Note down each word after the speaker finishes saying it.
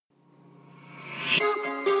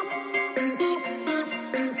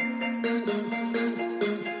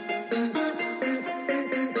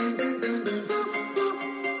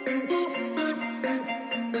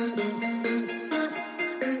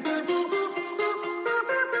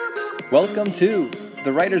Welcome to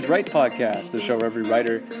the Writer's Right podcast, the show where every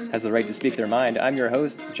writer has the right to speak their mind. I'm your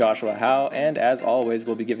host, Joshua Howe, and as always,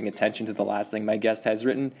 we'll be giving attention to the last thing my guest has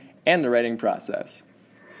written and the writing process.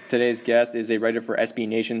 Today's guest is a writer for SB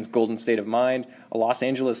Nation's Golden State of Mind, a Los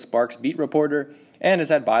Angeles Sparks beat reporter, and has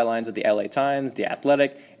had bylines at the LA Times, The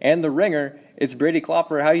Athletic, and The Ringer. It's Brady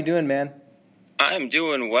Klopfer. How you doing, man? I'm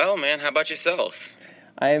doing well, man. How about yourself?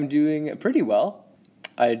 I am doing pretty well.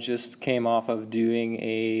 I just came off of doing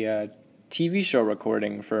a TV show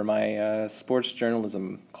recording for my sports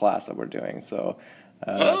journalism class that we're doing. So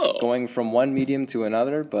going from one medium to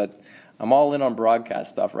another, but I'm all in on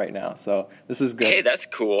broadcast stuff right now. So this is good. Hey, that's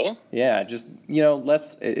cool. Yeah, just,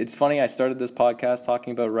 it's funny. I started this podcast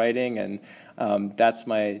talking about writing, and that's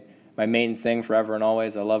my main thing forever and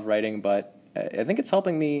always. I love writing, but I think it's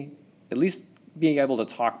helping me at least being able to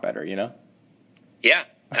talk better, Yeah,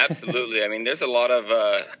 absolutely. I mean, there's a lot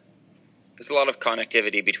of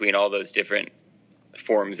connectivity between all those different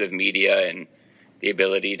forms of media and the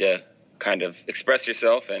ability to kind of express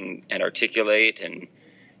yourself and articulate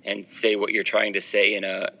and say what you're trying to say in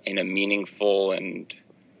a meaningful and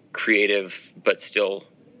creative but still,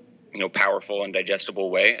 powerful and digestible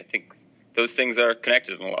way. I think those things are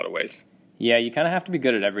connected in a lot of ways. Yeah, you kind of have to be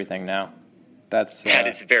good at everything now. That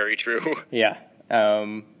is very true. Yeah.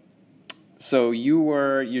 So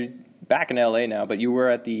you're back in LA now, but you were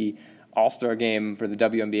at the All-Star game for the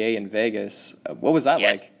WNBA in Vegas. What was that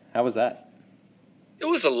like? How was that? It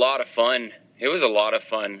was a lot of fun.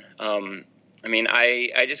 I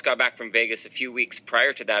just got back from Vegas a few weeks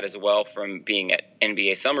prior to that as well from being at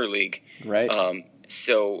NBA Summer League. Right.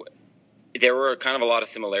 So there were kind of a lot of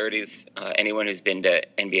similarities. Anyone who's been to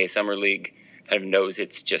NBA Summer League kind of knows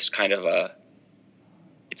it's just kind of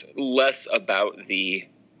it's less about the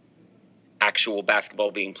actual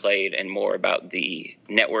basketball being played and more about the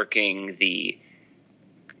networking, the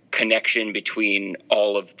connection between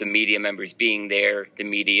all of the media members being there, the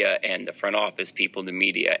media and the front office people, the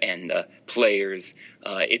media and the players.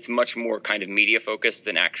 It's much more kind of media focused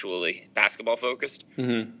than actually basketball focused.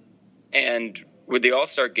 Mm-hmm. And with the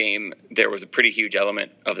All-Star game, there was a pretty huge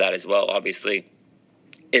element of that as well. Obviously,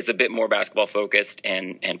 it's a bit more basketball focused,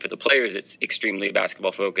 and for the players, it's extremely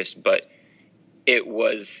basketball focused, but it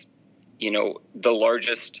was, the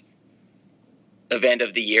largest event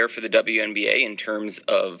of the year for the WNBA in terms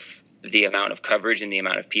of the amount of coverage and the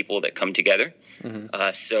amount of people that come together.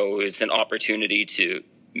 Mm-hmm. So it's an opportunity to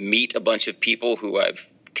meet a bunch of people who I've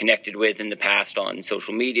connected with in the past on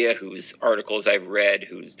social media, whose articles I've read,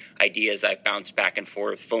 whose ideas I've bounced back and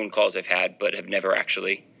forth, phone calls I've had, but have never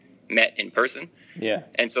actually met in person. Yeah.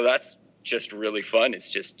 And so that's just really fun.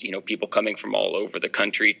 It's just, people coming from all over the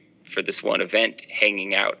country for this one event,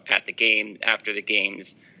 hanging out at the game, after the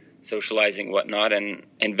games, socializing, whatnot. And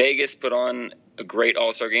Vegas put on a great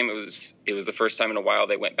All-Star game. It was the first time in a while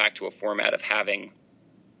they went back to a format of having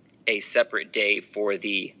a separate day for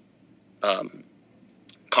the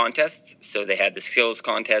contests. So they had the skills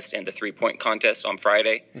contest and the 3-point contest on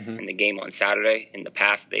Friday, mm-hmm. and the game on Saturday. In the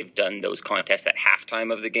past, they've done those contests at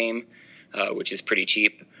halftime of the game, which is pretty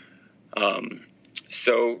cheap.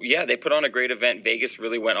 So yeah, they put on a great event. Vegas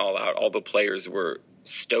really went all out. All the players were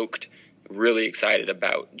stoked, really excited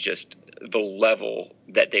about just the level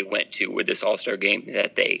that they went to with this All-Star game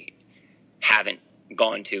that they haven't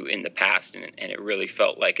gone to in the past. And it really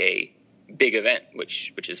felt like a big event,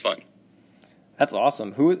 which is fun. That's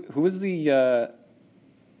awesome. Who was the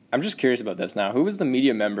I'm just curious about this now. Who was the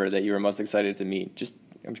media member that you were most excited to meet?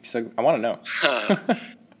 I want to know.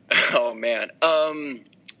 Oh man.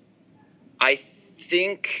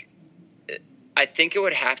 I think it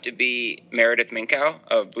would have to be Meredith Minkow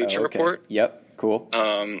of Bleacher Report. Yep, cool.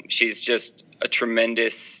 She's just a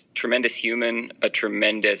tremendous human, a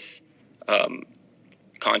tremendous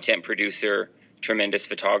content producer, tremendous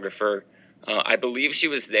photographer. I believe she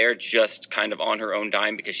was there just kind of on her own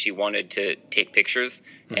dime because she wanted to take pictures,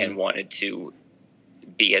 mm-hmm. and wanted to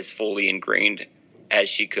be as fully ingrained as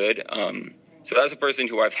she could. So that's a person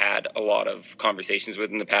who I've had a lot of conversations with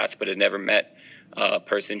in the past, but had never met a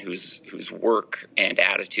person whose work and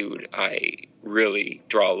attitude I really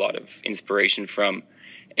draw a lot of inspiration from.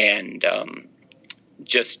 And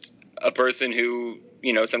just a person who,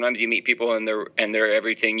 sometimes you meet people and they're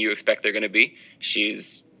everything you expect they're going to be.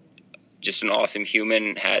 She's just an awesome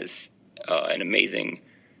human, has an amazing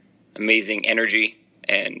energy,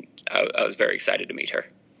 and I was very excited to meet her.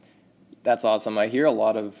 That's awesome. I hear a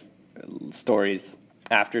lot of stories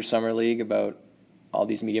after Summer League about all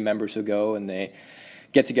these media members who go and they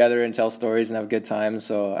get together and tell stories and have a good time.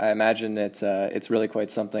 So I imagine it's really quite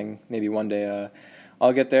something. Maybe one day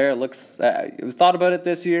I'll get there. It was thought about it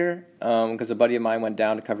this year because a buddy of mine went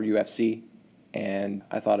down to cover UFC, and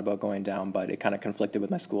I thought about going down, but it kind of conflicted with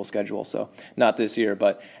my school schedule, so not this year.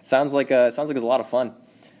 But it sounds like it was a lot of fun.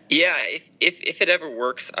 Yeah, if it ever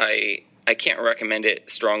works, I can't recommend it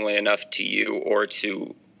strongly enough to you or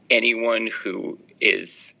to anyone who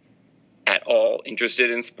is at all interested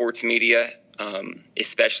in sports media,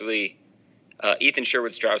 especially Ethan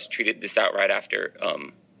Sherwood-Strauss tweeted this out right after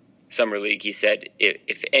Summer League. He said,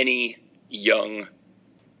 if any young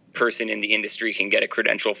person in the industry can get a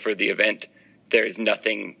credential for the event, there's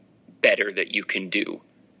nothing better that you can do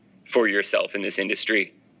for yourself in this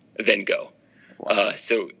industry than go. Wow.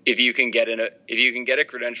 So if you can get a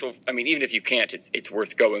credential, I mean, even if you can't, it's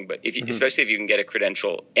worth going. But especially if you can get a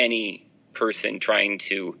credential, any person trying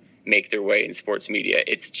to make their way in sports media,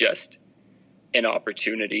 it's just an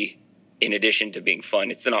opportunity. In addition to being fun,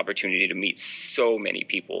 it's an opportunity to meet so many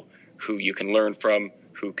people who you can learn from,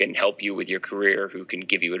 who can help you with your career, who can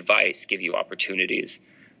give you advice, give you opportunities,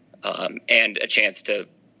 and a chance to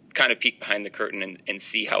kind of peek behind the curtain and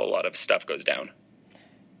see how a lot of stuff goes down.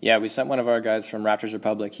 Yeah, we sent one of our guys from Raptors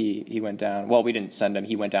Republic. He went down. Well, we didn't send him.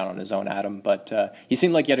 He went down on his own, Adam. But he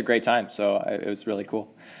seemed like he had a great time, so it was really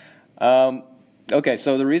cool. Okay,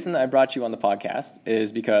 so the reason I brought you on the podcast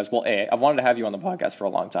is because, well, I've wanted to have you on the podcast for a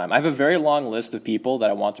long time. I have a very long list of people that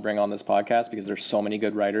I want to bring on this podcast because there's so many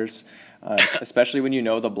good writers, especially when you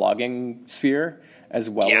know the blogging sphere as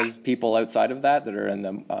well as people outside of that are in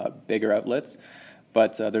the bigger outlets.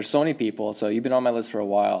 But there's so many people, so you've been on my list for a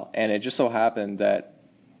while, and it just so happened that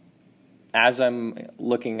as I'm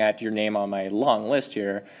looking at your name on my long list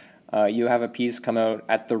here, you have a piece come out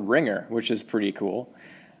at The Ringer, which is pretty cool.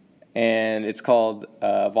 And it's called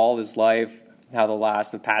Of All His Life, How the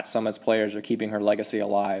Last of Pat Summitt's Players Are Keeping Her Legacy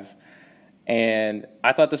Alive. And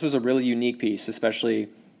I thought this was a really unique piece, especially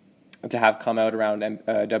to have come out around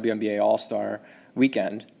WNBA All-Star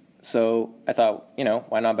weekend. So I thought,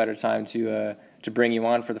 why not better time to bring you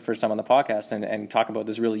on for the first time on the podcast and talk about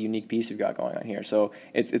this really unique piece you've got going on here. So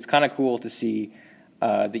it's kind of cool to see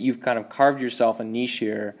that you've kind of carved yourself a niche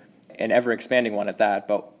here, and ever expanding one at that,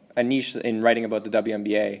 but a niche in writing about the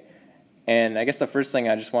WNBA. And I guess the first thing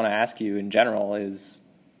I just want to ask you in general is,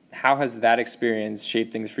 how has that experience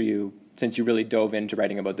shaped things for you since you really dove into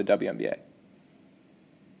writing about the WNBA?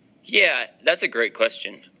 Yeah, that's a great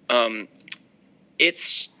question.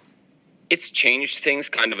 It's changed things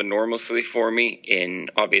kind of enormously for me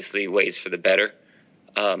in obviously ways for the better.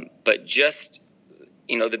 But just,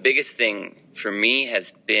 the biggest thing for me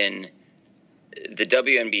has been the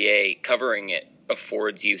WNBA. Covering it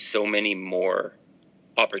affords you so many more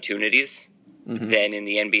opportunities than in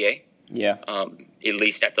the NBA. Yeah. At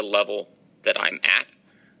least at the level that I'm at.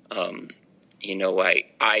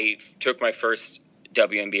 I took my first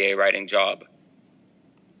WNBA writing job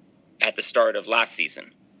at the start of last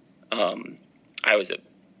season. I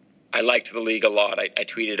liked the league a lot. I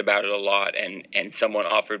tweeted about it a lot, and someone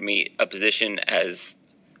offered me a position as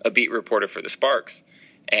a beat reporter for the Sparks.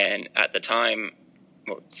 And at the time,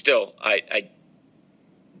 still, I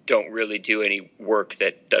don't really do any work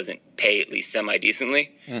that doesn't pay at least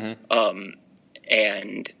semi-decently.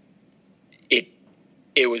 And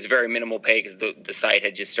it was very minimal pay because the site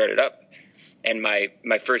had just started up. And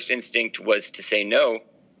my first instinct was to say no.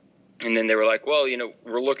 And then they were like, well,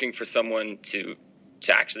 we're looking for someone to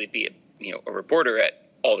actually be a reporter at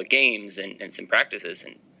all the games and some practices.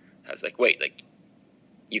 And I was like, wait,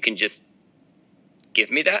 you can just give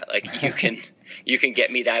me that? You can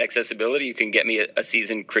get me that accessibility. You can get me a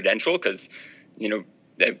season credential because,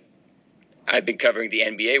 I've been covering the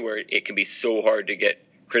NBA where it can be so hard to get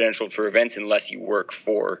credentialed for events unless you work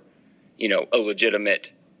for, a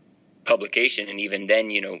legitimate publication. And even then,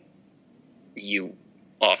 you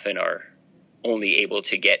often are only able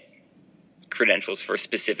to get credentials for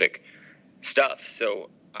specific stuff. So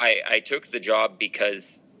I took the job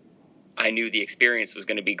because I knew the experience was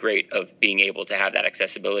going to be great of being able to have that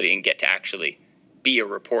accessibility and get to actually be a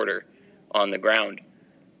reporter on the ground.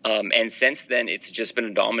 And since then, it's just been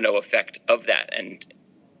a domino effect of that. And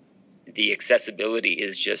the accessibility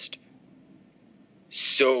is just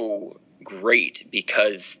so great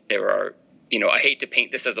because there are, I hate to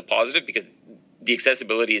paint this as a positive because the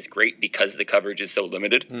accessibility is great because the coverage is so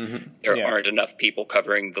limited. There aren't enough people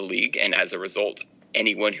covering the league. And as a result,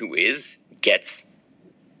 anyone who gets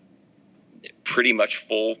pretty much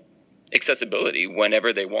full accessibility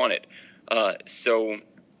whenever they want it. So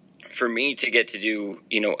for me to get to do,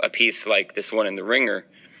 a piece like this one in The Ringer,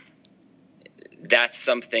 that's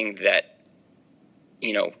something that,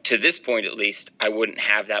 to this point at least, I wouldn't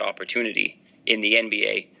have that opportunity in the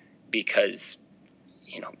NBA because,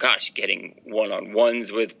 getting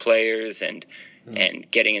one-on-ones with players and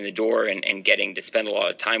getting in the door and getting to spend a lot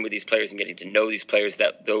of time with these players and getting to know these players,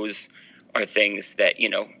 that those are things that,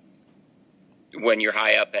 when you're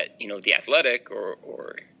high up at, The Athletic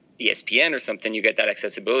or ESPN or something, you get that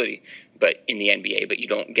accessibility, but in the NBA, but you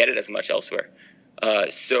don't get it as much elsewhere.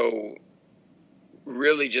 So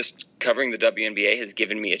really just covering the WNBA has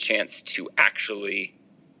given me a chance to actually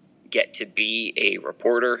get to be a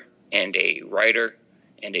reporter and a writer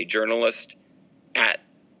and a journalist at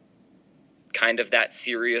kind of that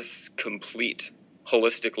serious, complete,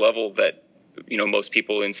 holistic level that, most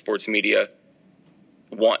people in sports media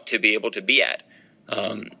want to be able to be at.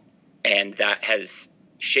 And that has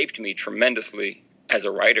shaped me tremendously as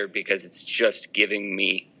a writer, because it's just giving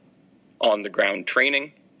me on the ground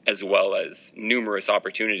training as well as numerous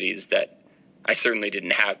opportunities that I certainly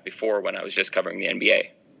didn't have before when I was just covering the NBA.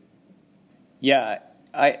 Yeah,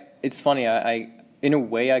 it's funny. I in a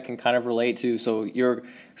way I can kind of relate to. So you're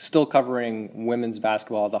still covering women's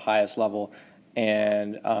basketball at the highest level,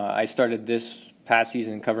 and I started this past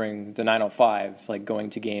season covering the 905, like going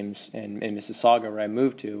to games in Mississauga, where I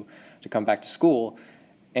moved to come back to school,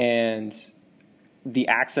 and the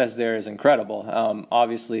access there is incredible.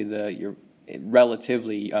 Obviously, you're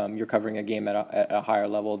covering a game at a higher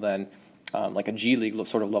level than like a G League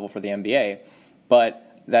sort of level for the NBA, but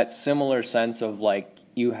that similar sense of like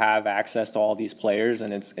you have access to all these players,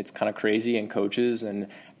 and it's kind of crazy, and coaches, and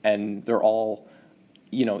they're all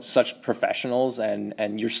such professionals,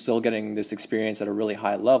 and you're still getting this experience at a really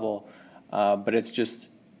high level, but it's just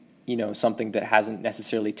something that hasn't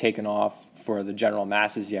necessarily taken off for the general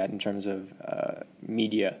masses yet in terms of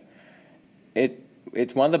media.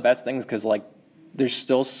 It's one of the best things, because like there's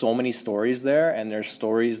still so many stories there, and there's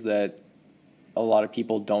stories that a lot of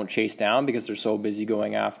people don't chase down because they're so busy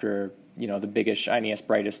going after the biggest, shiniest,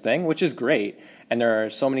 brightest thing, which is great, and there are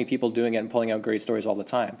so many people doing it and pulling out great stories all the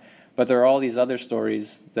time. But there are all these other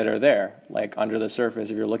stories that are there, like under the surface,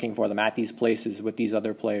 if you're looking for them at these places with these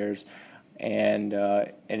other players, and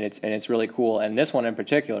it's really cool. And this one in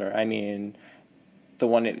particular, I mean, the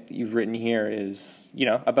one that you've written here is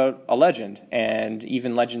about a legend, and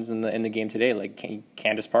even legends in the game today, like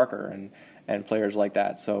Candace Parker and players like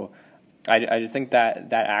that. So I think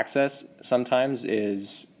that access sometimes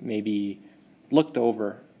is maybe looked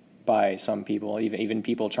over by some people, even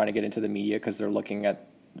people trying to get into the media, because they're looking at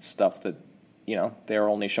stuff that they're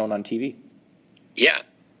only shown on TV. Yeah,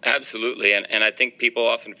 absolutely. And I think people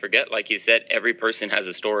often forget, like you said, every person has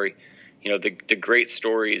a story. The great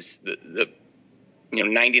stories, the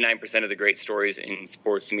 99% of the great stories in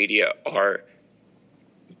sports media are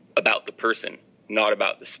about the person, not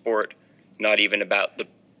about the sport, not even about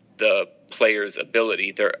the player's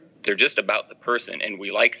ability. They're just about the person, and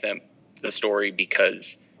we like the story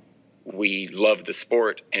because we love the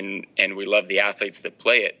sport and we love the athletes that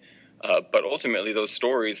play it. But ultimately, those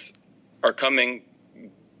stories are coming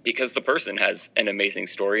because the person has an amazing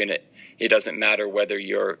story, and it doesn't matter whether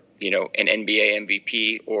you're an NBA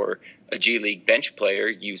MVP or a G League bench player.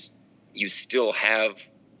 You still have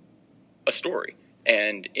a story.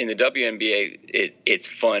 And in the WNBA, it's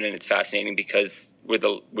fun and it's fascinating because with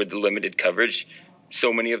the limited coverage,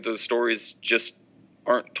 so many of those stories just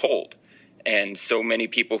aren't told. And so many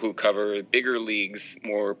people who cover bigger leagues,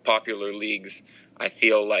 more popular leagues, I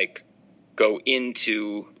feel like go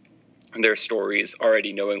into their stories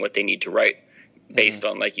already knowing what they need to write based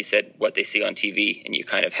on, like you said, what they see on TV. And you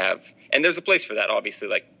kind of have, and there's a place for that, obviously,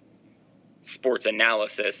 like sports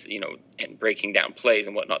analysis, and breaking down plays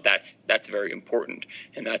and whatnot. That's very important.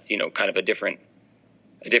 And that's, kind of a different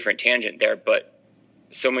tangent there. But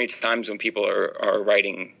so many times when people are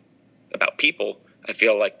writing about people, I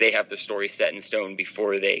feel like they have the story set in stone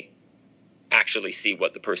before they actually see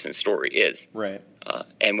what the person's story is. Right.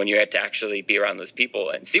 And when you have to actually be around those people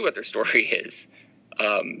and see what their story is,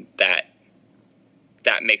 that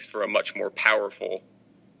makes for a much more powerful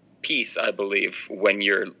piece, I believe, when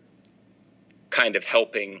you're kind of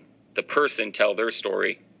helping the person tell their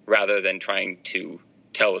story rather than trying to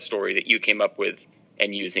tell a story that you came up with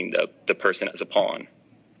and using the person as a pawn.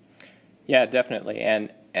 Yeah, definitely.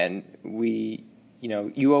 And we,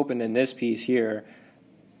 you opened in this piece here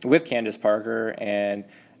with Candace Parker, and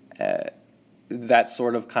that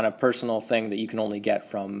sort of kind of personal thing that you can only get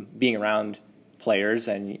from being around players,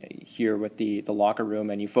 and here with the locker room,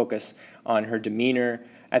 and you focus on her demeanor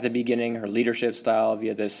at the beginning, her leadership style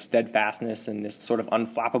via this steadfastness and this sort of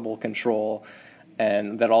unflappable control,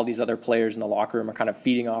 and that all these other players in the locker room are kind of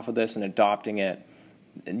feeding off of this and adopting it.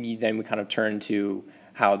 And then we kind of turn to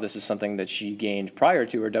how this is something that she gained prior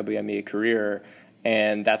to her WNBA career,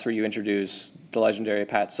 and that's where you introduce the legendary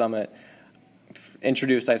Pat Summitt.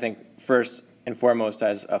 introduced, I think, first and foremost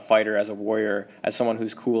as a fighter, as a warrior, as someone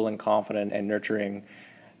who's cool and confident and nurturing.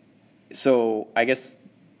 So I guess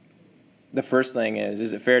the first thing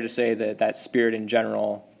is it fair to say that that spirit in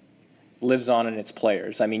general lives on in its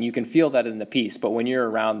players? I mean, you can feel that in the piece, but when you're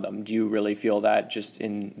around them, do you really feel that just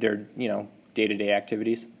in their, day-to-day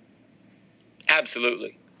activities?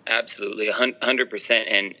 Absolutely.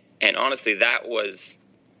 100%. And honestly, that was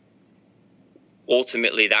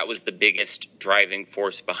the biggest driving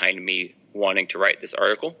force behind me wanting to write this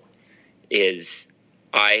article. Is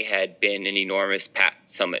I had been an enormous Pat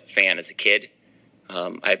Summitt fan as a kid.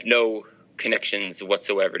 I have no connections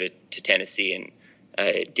whatsoever to Tennessee, and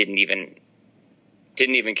didn't even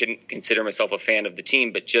consider myself a fan of the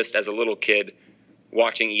team. But just as a little kid,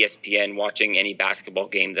 watching ESPN, watching any basketball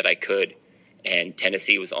game that I could, and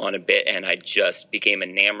Tennessee was on a bit, and I just became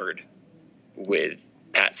enamored with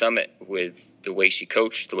Pat Summitt, with the way she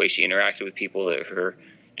coached, the way she interacted with people, her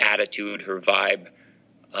attitude, her vibe,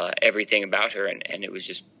 everything about her. And it was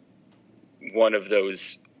just one of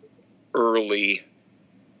those early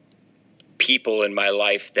people in my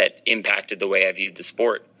life that impacted the way I viewed the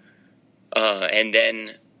sport. And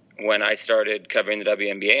then when I started covering the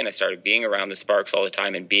WNBA and I started being around the Sparks all the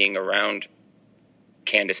time and being around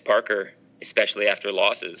Candace Parker, especially after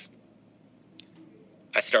losses,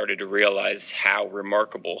 I started to realize how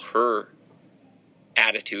remarkable her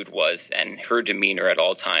attitude was and her demeanor at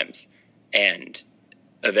all times. And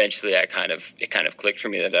eventually it kind of clicked for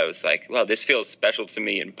me that I was like, well, this feels special to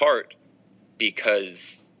me in part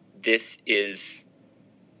because this is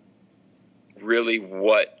really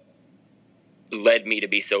what led me to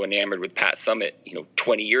be so enamored with Pat Summitt,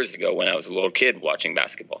 20 years ago when I was a little kid watching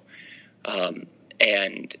basketball.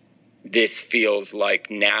 And this feels like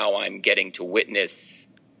now I'm getting to witness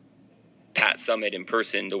Pat Summitt in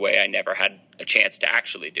person the way I never had a chance to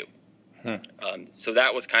actually do. So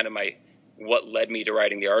that was kind of what led me to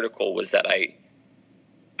writing the article, was that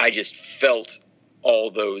I just felt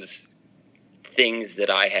all those things that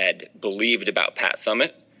I had believed about Pat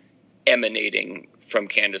Summitt emanating from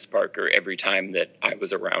Candace Parker every time that I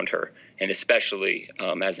was around her. And especially,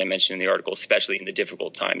 as I mentioned in the article, especially in the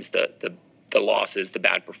difficult times, the losses, the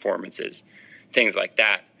bad performances, things like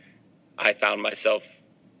that, I found myself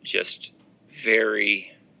just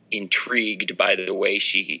very intrigued by the way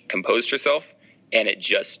she composed herself. And it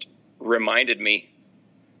just reminded me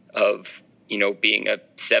of, being a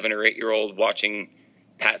 7 or 8 year old watching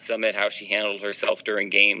Pat Summitt, how she handled herself during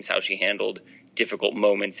games, how she handled difficult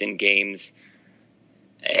moments in games,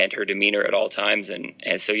 and her demeanor at all times. And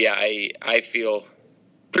so, yeah, I feel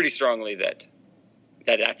pretty strongly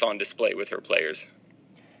that's on display with her players.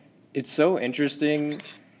 It's so interesting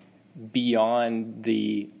beyond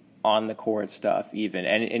the on the court stuff even.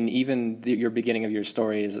 And even your beginning of your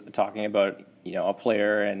story is talking about, a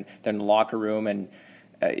player and then the locker room, and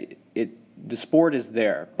the sport is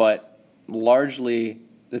there, but largely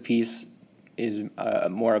the piece is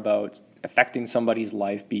more about affecting somebody's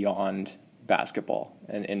life beyond basketball,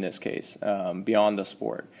 and in this case, beyond the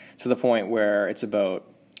sport, to the point where it's about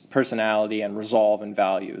personality and resolve and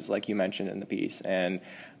values, like you mentioned in the piece. And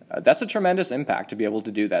that's a tremendous impact to be able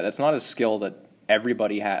to do that. That's not a skill that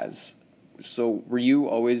everybody has. So were you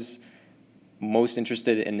always most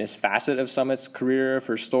interested in this facet of Summitt's career, of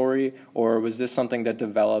her story, or was this something that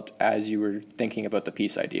developed as you were thinking about the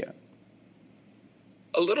piece idea?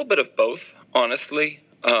 A little bit of both, honestly.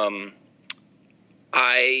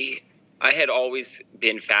 I had always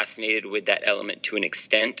been fascinated with that element to an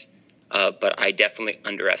extent, but I definitely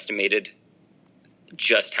underestimated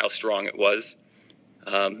just how strong it was.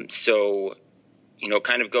 So,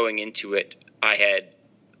 kind of going into it, I had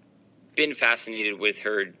been fascinated with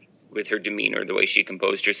her demeanor, the way she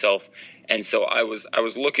composed herself. And so I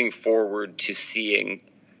was looking forward to seeing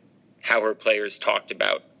how her players talked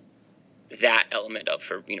about that element of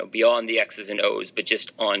her, beyond the X's and O's, but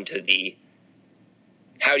just onto the,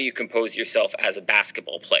 how do you compose yourself as a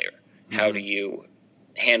basketball player? Mm-hmm. How do you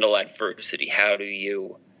handle adversity? How do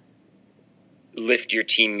you lift your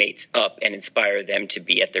teammates up and inspire them to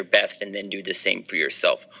be at their best, and then do the same for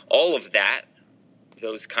yourself? All of that,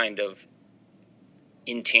 those kind of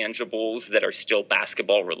intangibles that are still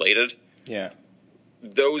basketball related. Yeah.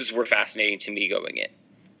 Those were fascinating to me going in.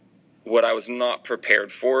 What I was not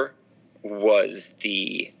prepared for was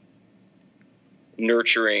the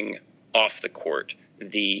nurturing off the court,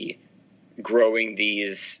 the growing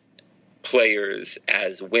these players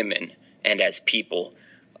as women and as people.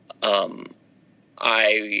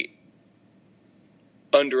 I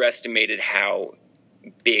underestimated how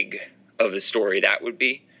big of a story that would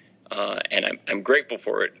be. And I'm grateful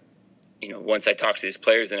for it once I talked to these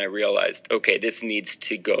players and I realized, okay, this needs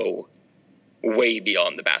to go way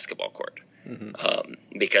beyond the basketball court.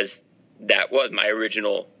 Because that was my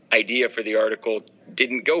original idea for the article,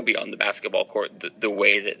 didn't go beyond the basketball court the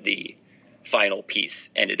way that the final piece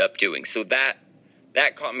ended up doing. So that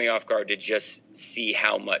caught me off guard, to just see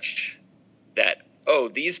how much that,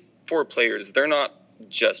 these 4 players, they're not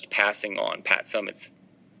just passing on Pat Summitt's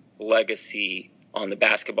legacy on the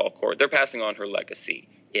basketball court. They're passing on her legacy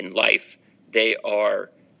in life. They are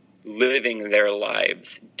living their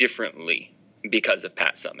lives differently because of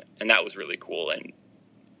Pat Summitt. And that was really cool and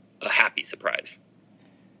a happy surprise.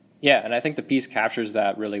 Yeah, and I think the piece captures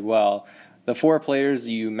that really well. The 4 players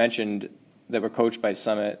you mentioned that were coached by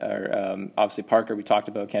Summitt are obviously Parker, we talked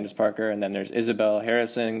about Candace Parker, and then there's Isabel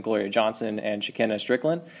Harrison, Gloria Johnson, and Shekinna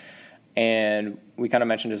Strickland. And we kind of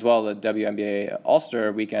mentioned as well the WNBA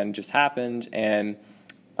All-Star weekend just happened, and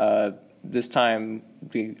this time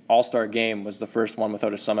the All-Star game was the first one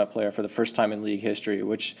without a Summitt player for the first time in league history,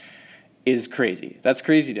 which is crazy. That's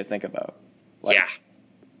crazy to think about. Yeah.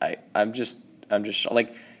 I'm just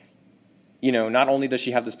like, not only does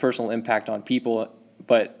she have this personal impact on people,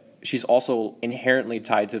 but she's also inherently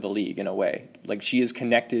tied to the league in a way. Like, she is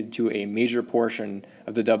connected to a major portion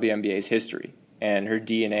of the WNBA's history, and her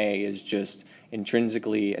DNA is just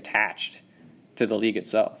intrinsically attached to the league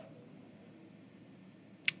itself.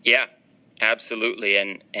 Yeah, absolutely.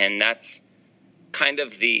 And that's kind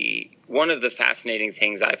of one of the fascinating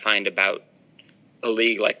things I find about a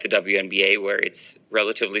league like the WNBA, where it's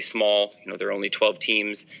relatively small. There are only 12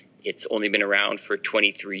 teams. It's only been around for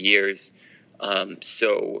 23 years.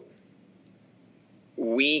 So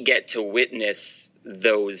we get to witness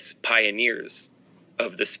those pioneers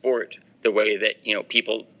of the sport the way that,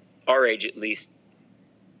 people our age at least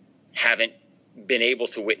haven't been able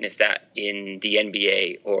to witness that in the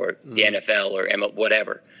NBA or the NFL or ML,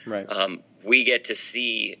 whatever. Right. We get to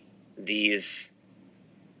see these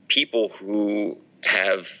people who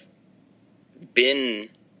have been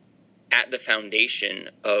at the foundation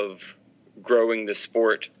of growing the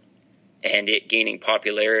sport and it gaining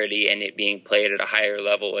popularity and it being played at a higher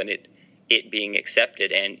level and it being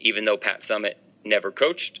accepted. And even though Pat Summitt never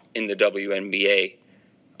coached in the WNBA,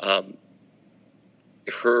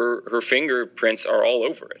 her fingerprints are all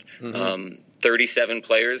over it. 37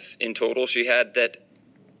 players in total she had that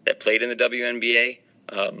played in the WNBA.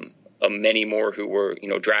 Many more who were,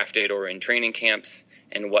 drafted or in training camps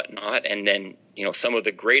and whatnot. And then, some of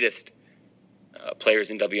the greatest players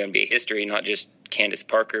in WNBA history, not just Candace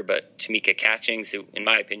Parker, but Tamika Catchings, who, in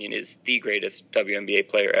my opinion, is the greatest WNBA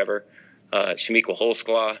player ever. Shamika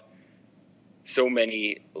Holsclaw. So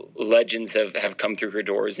many legends have come through her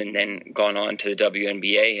doors and then gone on to the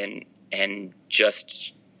WNBA, and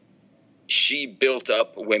just she built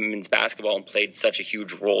up women's basketball and played such a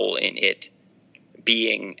huge role in it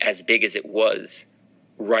being as big as it was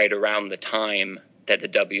right around the time that the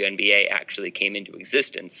WNBA actually came into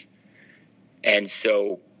existence. And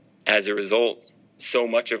so as a result, so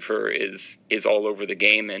much of her is all over the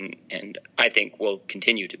game and I think will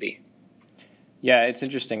continue to be. Yeah, it's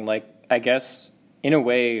interesting. Like, I guess in a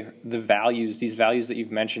way, these values that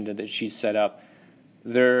you've mentioned and that she's set up,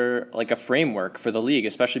 they're like a framework for the league,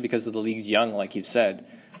 especially because the league's young, like you've said.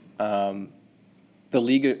 The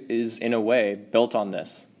league is, in a way, built on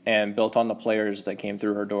this and built on the players that came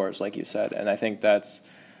through her doors, like you said. And I think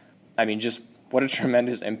just what a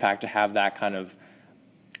tremendous impact to have that kind of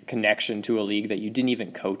connection to a league that you didn't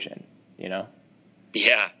even coach in,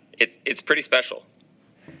 Yeah, it's pretty special.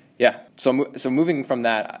 Yeah. So moving from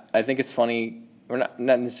that, I think it's funny, or not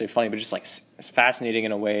necessarily funny, but just like it's fascinating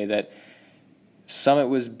in a way that Summitt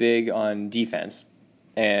was big on defense.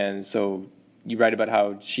 And so you write about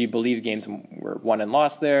how she believed games were won and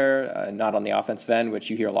lost there, not on the offensive end,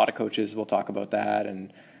 which you hear a lot of coaches will talk about that.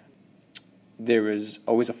 And there was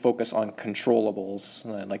always a focus on controllables,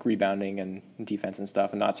 like rebounding and defense and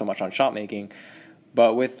stuff, and not so much on shot making.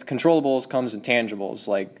 But with controllables comes intangibles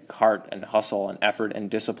like heart and hustle and effort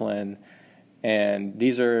and discipline. And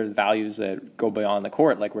these are values that go beyond the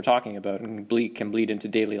court, like we're talking about, and can bleed into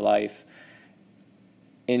daily life.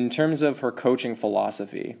 In terms of her coaching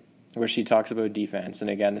philosophy, where she talks about defense, and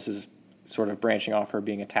again, this is sort of branching off her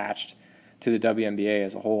being attached to the WNBA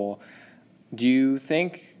as a whole, do you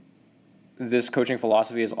think this coaching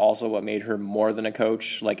philosophy is also what made her more than a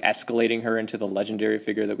coach, like escalating her into the legendary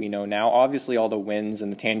figure that we know now? Obviously, all the wins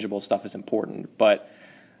and the tangible stuff is important, but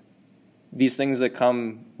these things that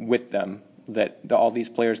come with them, that all these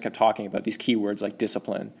players kept talking about, these keywords like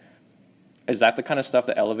discipline, is that the kind of stuff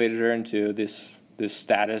that elevated her into this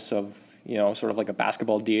status of, sort of like a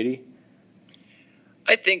basketball deity?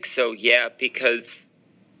 I think so, yeah, because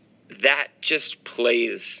that just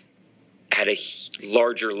plays at a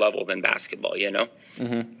larger level than basketball,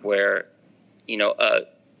 where,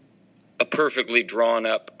 a perfectly drawn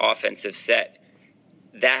up offensive set,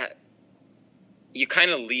 that you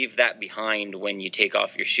kind of leave that behind when you take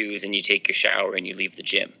off your shoes and you take your shower and you leave the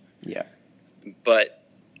gym. Yeah. But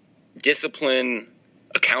discipline,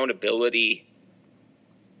 accountability,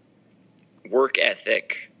 work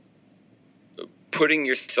ethic, putting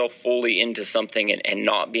yourself fully into something and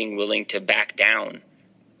not being willing to back down,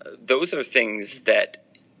 those are things that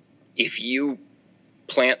if you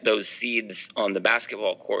plant those seeds on the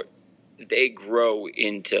basketball court, they grow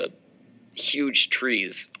into huge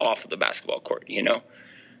trees off of the basketball court,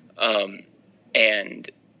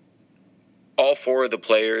 and all four of the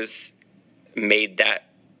players made that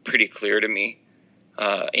pretty clear to me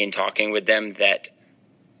in talking with them, that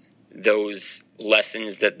those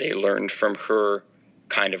lessons that they learned from her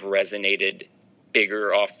kind of resonated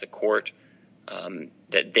bigger off the court,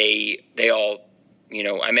 that they all,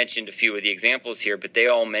 I mentioned a few of the examples here, but they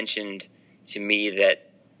all mentioned to me that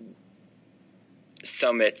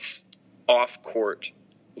Summit's off-court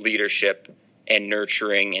leadership and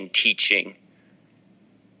nurturing and teaching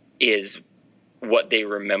is what they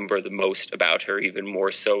remember the most about her, even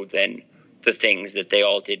more so than the things that they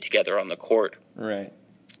all did together on the court. Right.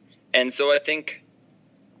 And so I think,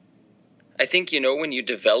 when you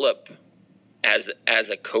develop as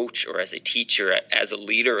a coach or as a teacher, as a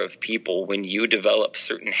leader of people, when you develop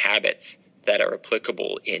certain habits that are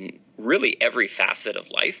applicable in really every facet of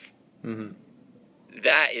life, mm-hmm.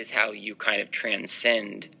 that is how you kind of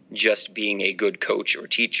transcend just being a good coach or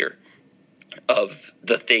teacher of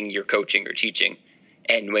the thing you're coaching or teaching.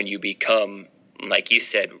 And when you become, like you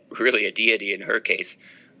said, really a deity in her case,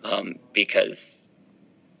 because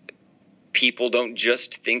people don't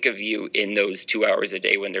just think of you in those 2 hours a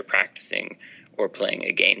day when they're practicing or playing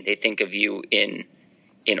a game. They think of you in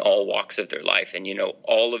all walks of their life. And,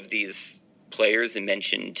 all of these players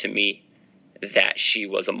mentioned to me that she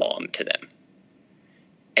was a mom to them.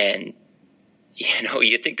 And,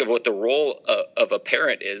 you think of what the role of a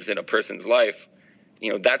parent is in a person's life.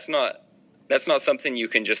 That's not something you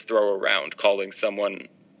can just throw around, calling someone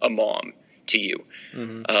a mom to you.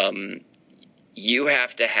 Mm-hmm. You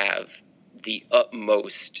have to have the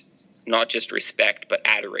utmost, not just respect, but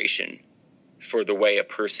adoration for the way a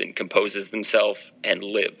person composes themselves and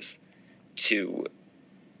lives, to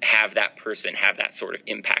have that person have that sort of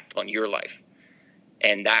impact on your life.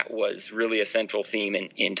 And that was really a central theme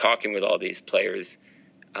in talking with all these players,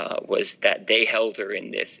 was that they held her in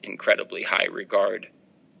this incredibly high regard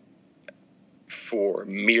for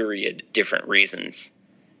myriad different reasons.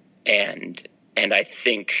 And I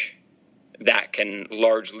think that can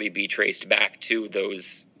largely be traced back to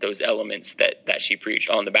those elements that she preached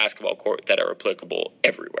on the basketball court that are applicable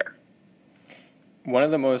everywhere. One of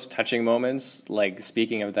the most touching moments, like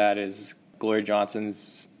speaking of that, is Gloria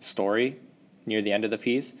Johnson's story near the end of the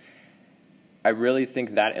piece. I really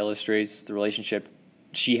think that illustrates the relationship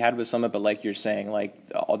she had with Summit, but like you're saying, like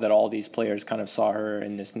that all these players kind of saw her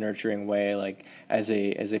in this nurturing way, like as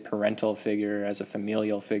a parental figure, as a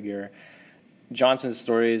familial figure. Johnson's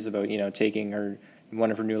story is about, taking both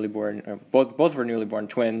of her newly born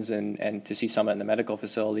twins and to see Summit in the medical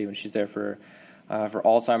facility when she's there for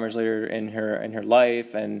Alzheimer's later in her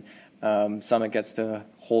life, and Summit gets to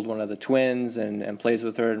hold one of the twins and plays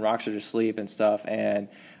with her and rocks her to sleep and stuff. And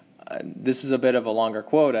this is a bit of a longer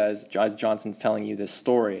quote as Johnson's telling you this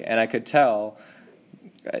story, and I could tell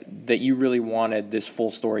that you really wanted this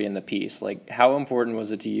full story in the piece. Like, how important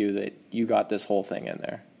was it to you that you got this whole thing in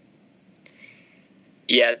there?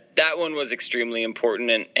 Yeah, that one was extremely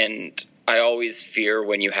important, and I always fear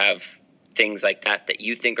when you have things like that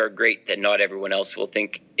you think are great, that not everyone else will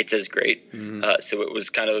think it's as great. Mm-hmm. So it was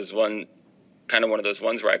kind of one of those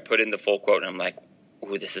ones where I put in the full quote, and I'm like,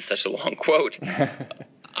 ooh, this is such a long quote.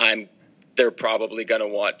 They're probably going to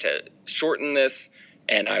want to shorten this,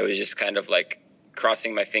 and I was just kind of like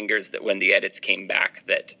crossing my fingers that when the edits came back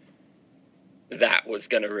that was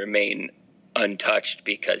going to remain untouched,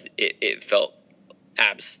 because it felt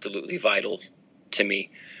absolutely vital to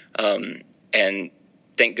me. And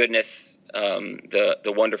thank goodness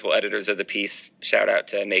the wonderful editors of the piece, shout out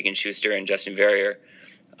to Megan Schuster and Justin Verrier,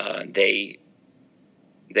 they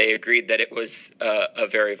agreed that it was a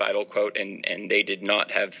very vital quote, and they did not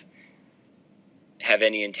have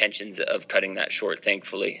any intentions of cutting that short,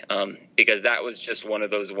 thankfully, because that was just one of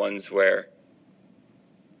those ones where,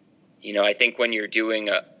 I think when you're doing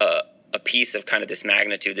a piece of kind of this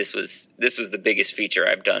magnitude, this was the biggest feature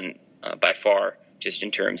I've done by far, just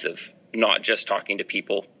in terms of not just talking to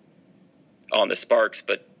people on the Sparks,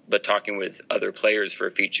 but but talking with other players for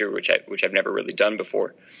a feature, which I've never really done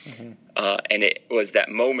before. Mm-hmm. And it was that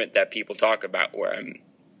moment that people talk about where I'm,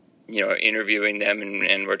 interviewing them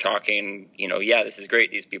and we're talking, yeah, this is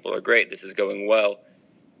great. These people are great. This is going well.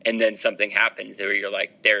 And then something happens where you're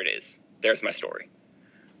like, there it is. There's my story.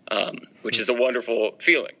 Which is a wonderful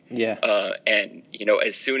feeling. Yeah. And,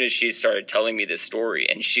 as soon as she started telling me this story,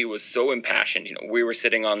 and she was so impassioned, we were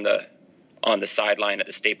sitting on the sideline at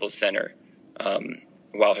the Staples Center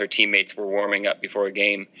while her teammates were warming up before a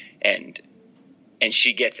game, and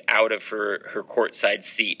she gets out of her courtside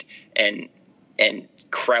seat and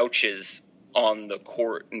crouches on the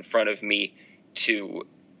court in front of me to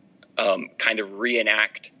kind of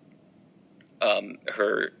reenact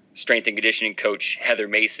her strength and conditioning coach, Heather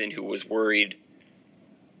Mason, who was worried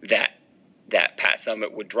that Pat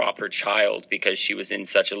Summitt would drop her child because she was in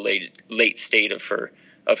such a late state of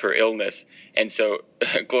her illness. And so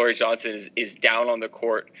Gloria Johnson is down on the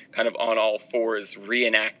court, kind of on all fours,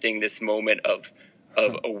 reenacting this moment of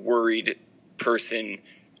a worried person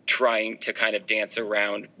trying to kind of dance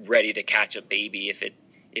around, ready to catch a baby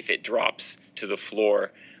if it drops to the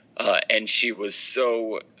floor. And she was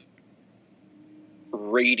so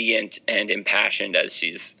radiant and impassioned as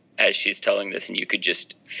she's telling this, and you could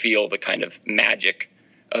just feel the kind of magic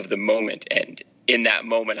of the moment. And in that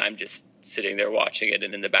moment, I'm just sitting there watching it,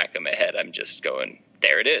 and in the back of my head, I'm just going,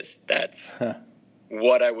 there it is. That's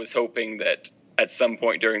what I was hoping that at some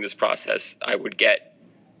point during this process I would get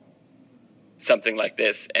something like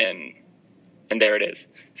this, and there it is.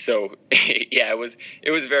 So yeah, it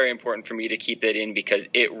was very important for me to keep that in because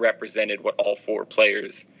it represented what all four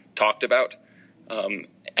players talked about.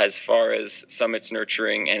 As far as Summitt's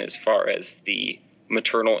nurturing and as far as the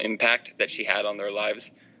maternal impact that she had on their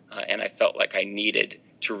lives. And I felt like I needed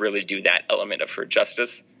to really do that element of her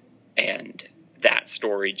justice. And that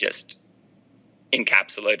story just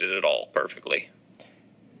encapsulated it all perfectly.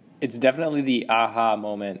 It's definitely the aha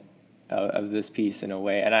moment of this piece in a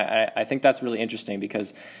way. And I think that's really interesting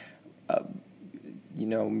because,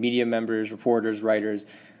 media members, reporters, writers,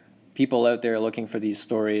 people out there looking for these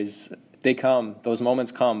stories, those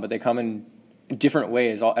moments come, but they come in different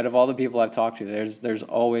ways. Out of all the people I've talked to,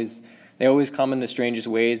 they always come in the strangest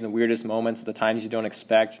ways, in the weirdest moments, at the times you don't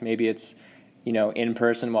expect. Maybe it's, in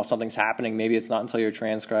person while something's happening. Maybe it's not until you're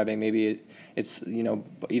transcribing. Maybe it's,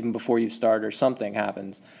 even before you start or something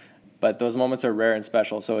happens. But those moments are rare and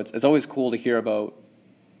special. So it's always cool to hear about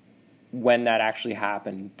when that actually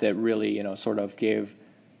happened that really, sort of gave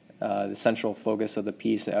the central focus of the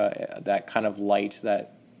piece, that kind of light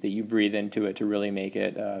that you breathe into it to really make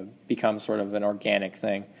it become sort of an organic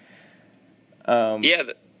thing.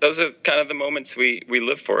 Those are kind of the moments we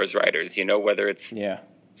live for as writers, whether it's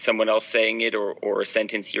someone else saying it or a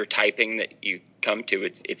sentence you're typing that you come to.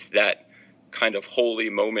 It's that kind of holy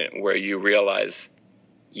moment where you realize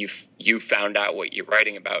you found out what you're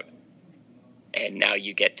writing about, and now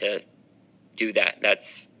you get to do that.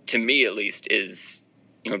 That's, to me at least, is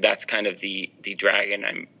that's kind of the dragon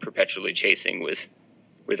I'm perpetually chasing with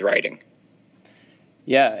writing.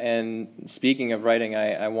 Yeah, and speaking of writing,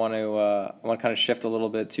 I want to kind of shift a little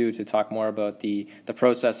bit too to talk more about the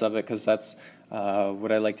process of it, because that's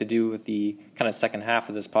what I like to do with the kind of second half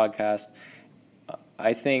of this podcast.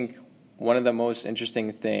 I think one of the most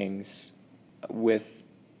interesting things with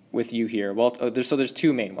you here, there's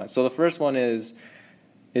two main ones. So the first one is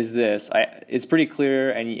this. It's pretty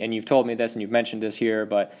clear, and you've told me this and you've mentioned this here,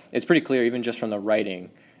 but it's pretty clear even just from the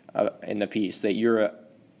writing in the piece that you're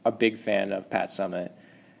a big fan of Pat Summitt.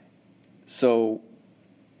 So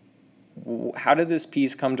how did this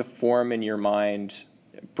piece come to form in your mind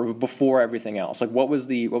before everything else? Like, what was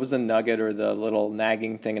the nugget or the little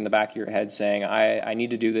nagging thing in the back of your head saying, I need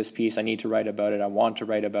to do this piece, I need to write about it, I want to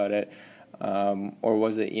write about it? Or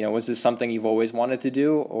was it, was this something you've always wanted to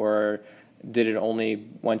do, or did it only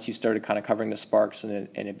once you started kind of covering the sparks and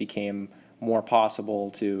it became more possible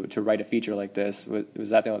to write a feature like this? Was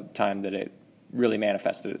that the time that it really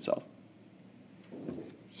manifested itself?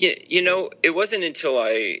 Yeah, it wasn't until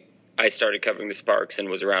I started covering the Sparks and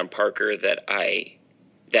was around Parker that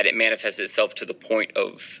it manifested itself to the point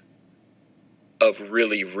of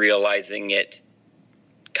really realizing it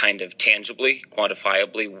kind of tangibly,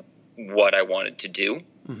 quantifiably, what I wanted to do.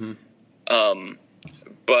 Mm-hmm.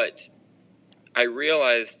 But I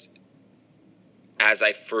realized as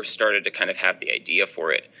I first started to kind of have the idea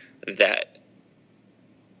for it that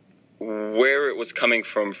where it was coming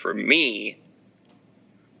from for me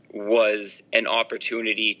was an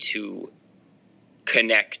opportunity to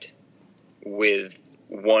connect with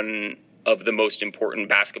one of the most important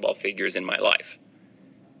basketball figures in my life.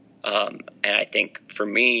 And I think for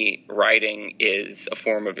me, writing is a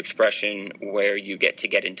form of expression where you get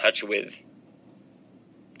in touch with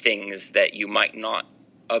things that you might not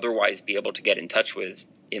otherwise be able to get in touch with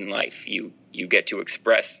in life. You get to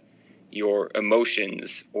express your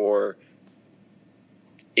emotions or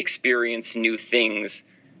experience new things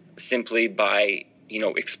simply by,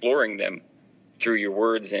 exploring them through your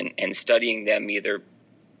words and studying them, either,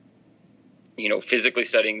 physically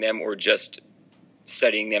studying them or just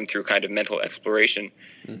studying them through kind of mental exploration.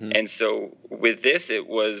 Mm-hmm. And so with this, it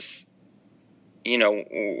was,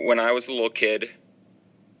 when I was a little kid,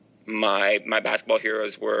 my basketball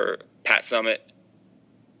heroes were Pat Summitt,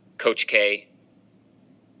 Coach K,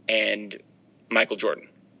 and Michael Jordan.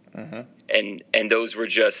 Mm-hmm. And those were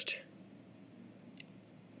just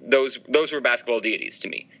those were basketball deities to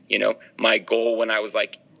me. My goal when I was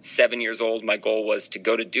like 7 years old, my goal was to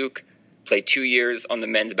go to Duke, play 2 years on the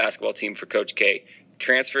men's basketball team for Coach K,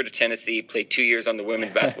 transfer to Tennessee, play 2 years on the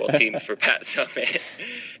women's basketball team for Pat Summitt,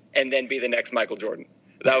 and then be the next Michael Jordan.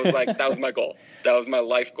 That was my goal. That was my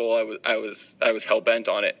life goal. I was hell bent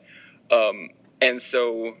on it. And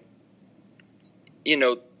so,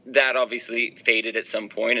 that obviously faded at some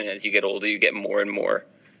point. And as you get older, you get more and more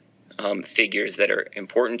figures that are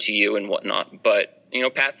important to you and whatnot. But,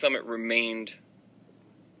 Pat Summitt remained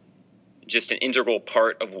just an integral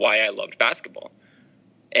part of why I loved basketball.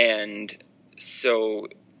 And so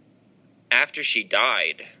after she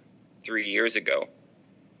died 3 years ago,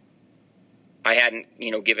 I hadn't,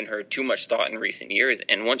 given her too much thought in recent years.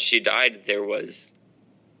 And once she died, there was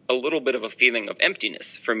a little bit of a feeling of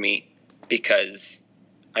emptiness for me, because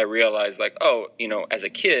I realized as a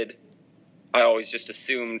kid, I always just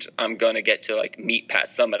assumed I'm going to get to meet Pat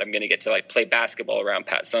Summitt. I'm going to get to play basketball around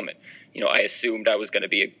Pat Summitt. I assumed I was going to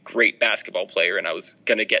be a great basketball player, and I was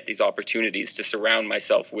going to get these opportunities to surround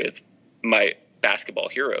myself with my basketball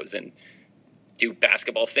heroes and do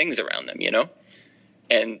basketball things around them,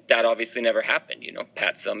 And that obviously never happened.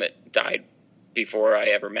 Pat Summitt died before I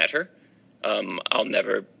ever met her. I'll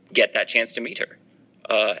never get that chance to meet her.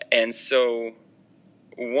 And so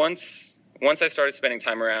once I started spending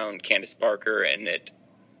time around Candace Parker, and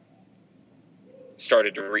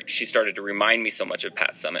she started to remind me so much of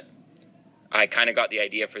Pat Summitt, I kind of got the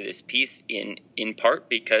idea for this piece in part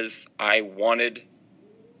because I wanted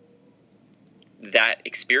that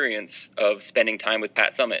experience of spending time with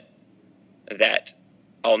Pat Summitt that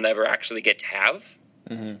I'll never actually get to have,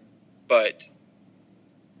 mm-hmm. but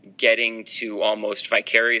getting to almost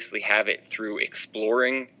vicariously have it through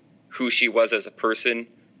exploring who she was as a person,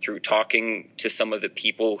 through talking to some of the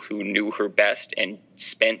people who knew her best and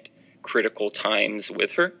spent critical times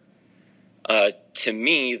with her. To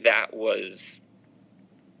me, that was,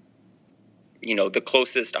 the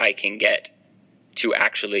closest I can get to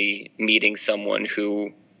actually meeting someone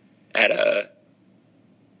who, at a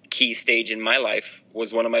key stage in my life,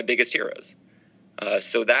 was one of my biggest heroes.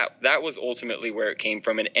 So that was ultimately where it came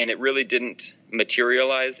from, and it really didn't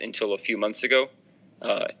materialize until a few months ago.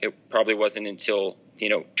 It probably wasn't until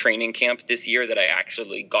training camp this year that I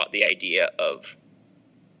actually got the idea of,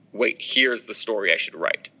 wait, here's the story I should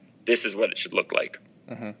write. This is what it should look like.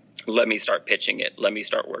 Mm-hmm. Let me start pitching it. Let me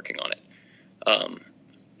start working on it.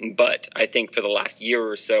 But I think for the last year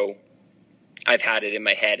or so, I've had it in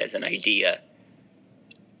my head as an idea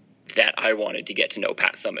that I wanted to get to know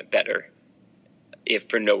Pat Summitt better, if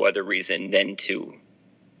for no other reason than to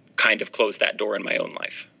kind of close that door in my own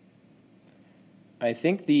life. I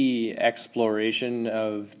think the exploration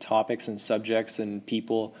of topics and subjects and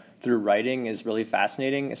people through writing is really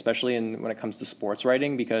fascinating, especially when it comes to sports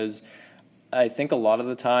writing, because I think a lot of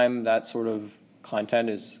the time that sort of content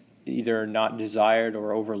is either not desired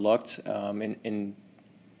or overlooked in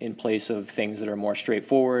place of things that are more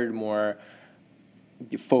straightforward, more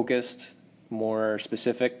focused, more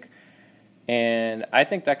specific. And I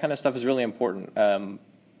think that kind of stuff is really important.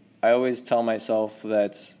 I always tell myself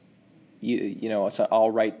that so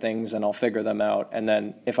I'll write things and I'll figure them out, and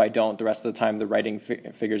then if I don't, the rest of the time the writing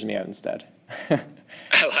figures me out instead.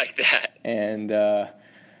 I like that. And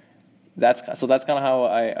that's kind of how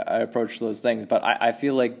I approach those things. But I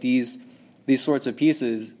feel like these sorts of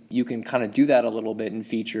pieces, you can kind of do that a little bit in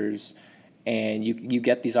features, and you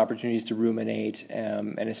get these opportunities to ruminate,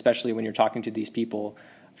 and especially when you're talking to these people,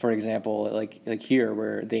 for example, like here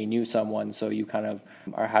where they knew someone, so you kind of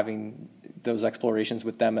are having those explorations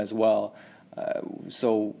with them as well.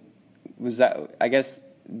 So was that, I guess,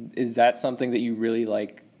 is that something that you really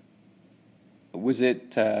like? Was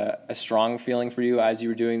it a strong feeling for you as you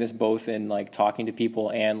were doing this, both in like talking to people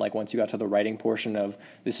and like once you got to the writing portion of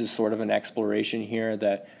this is sort of an exploration here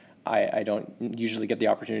that I don't usually get the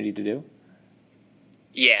opportunity to do?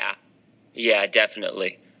 Yeah,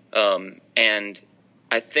 definitely. And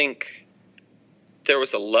I think there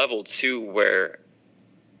was a level too where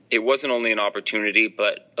it wasn't only an opportunity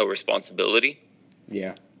but a responsibility.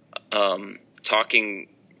 Yeah. Talking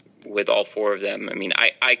with all four of them, I mean,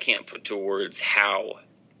 I can't put to words how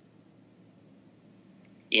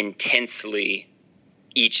intensely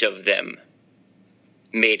each of them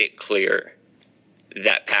made it clear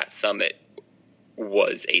that Pat Summitt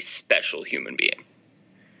was a special human being.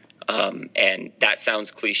 And that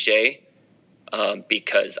sounds cliche,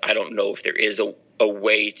 because I don't know if there is a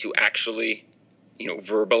way to actually,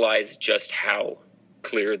 verbalize just how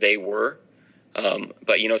clear they were.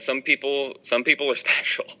 But some people are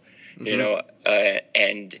special, and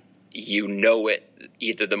it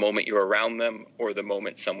either the moment you're around them or the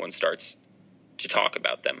moment someone starts to talk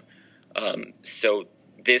about them. So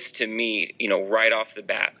this to me, right off the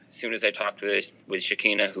bat, as soon as I talked with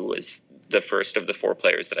Shakina, who was the first of the four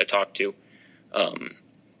players that I talked to,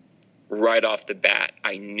 right off the bat,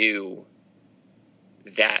 I knew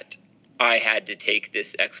that I had to take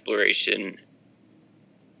this exploration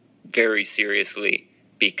very seriously,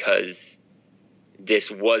 because this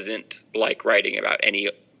wasn't like writing about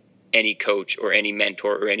any coach or any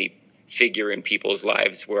mentor or any figure in people's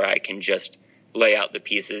lives where I can just lay out the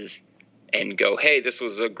pieces and go, hey, this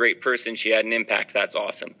was a great person. She had an impact. That's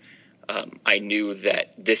awesome. I knew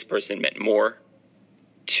that this person meant more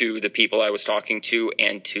to the people I was talking to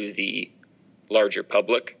and to the larger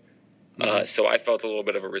public. So I felt a little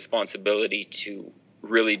bit of a responsibility to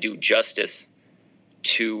really do justice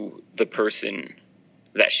to the person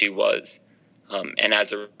that she was. And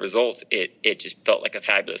as a result, it just felt like a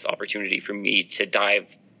fabulous opportunity for me to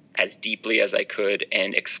dive as deeply as I could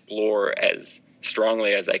and explore as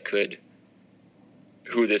strongly as I could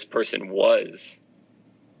who this person was,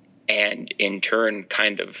 and in turn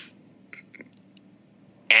kind of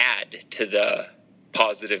add to the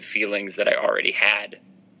positive feelings that I already had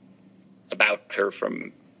about her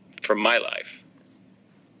from my life.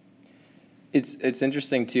 It's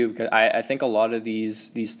interesting too, because I think a lot of these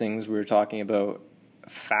things we were talking about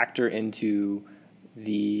factor into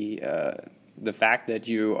the fact that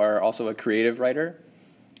you are also a creative writer.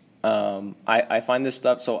 I find this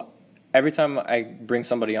stuff, so every time I bring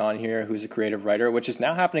somebody on here who's a creative writer, which is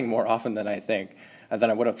now happening more often than I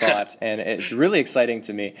would have thought, and it's really exciting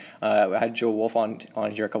to me. I had Joe Wolf on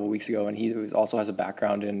here a couple of weeks ago, and he also has a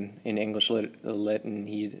background in English lit, and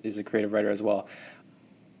he is a creative writer as well.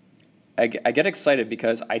 I get excited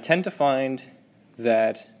because I tend to find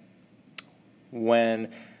that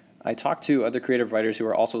when I talk to other creative writers who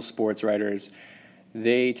are also sports writers,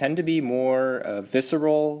 they tend to be more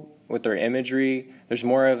visceral with their imagery. There's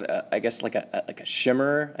more of, I guess, like a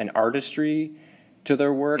shimmer, an artistry to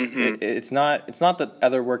their work. Mm-hmm. It's not that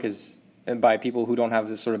other work is by people who don't have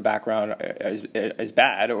this sort of background is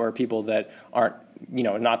bad, or people that aren't,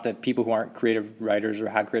 not that people who aren't creative writers or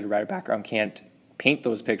have creative writer background can't paint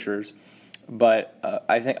those pictures. But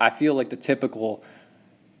I feel like the typical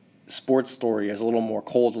sports story is a little more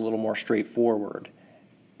cold, a little more straightforward.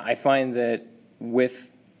 I find that with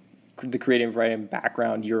the creative writing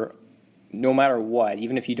background, you're, no matter what,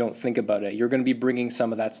 even if you don't think about it, you're going to be bringing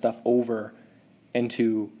some of that stuff over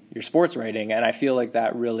into your sports writing. And I feel like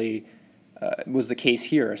that really was the case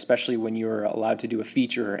here, especially when you're allowed to do a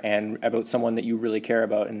feature and about someone that you really care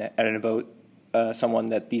about, and about someone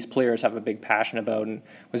that these players have a big passion about and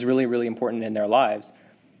was really, really important in their lives.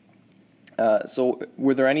 So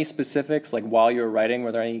were there any specifics, like while you were writing,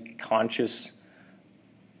 were there any conscious,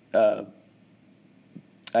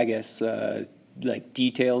 like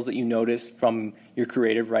details that you noticed from your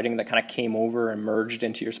creative writing that kind of came over and merged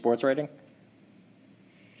into your sports writing?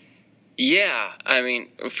 Yeah, I mean,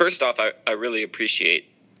 first off, I really appreciate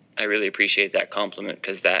that compliment,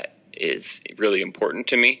 because that is really important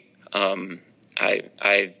to me.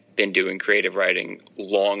 I've been doing creative writing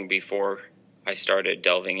long before I started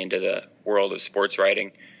delving into the world of sports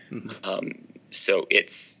writing. Mm-hmm. So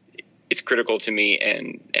it's critical to me,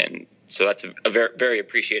 and so that's a very, very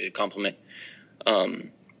appreciated compliment.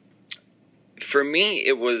 For me,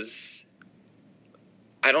 it was,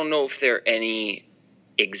 I don't know if there are any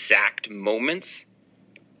exact moments,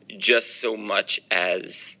 just so much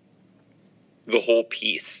as the whole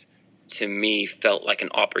piece to me felt like an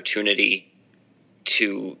opportunity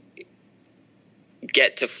to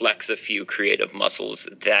get to flex a few creative muscles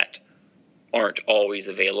that aren't always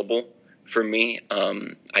available for me.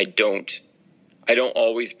 I don't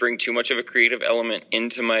always bring too much of a creative element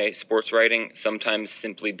into my sports writing, sometimes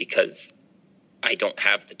simply because I don't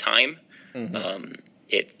have the time. Mm-hmm.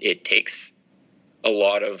 It takes a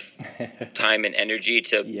lot of time and energy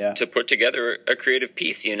to put together a creative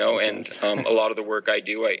piece, and a lot of the work I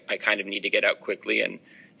do, I kind of need to get out quickly, and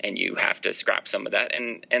you have to scrap some of that.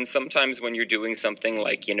 And sometimes when you're doing something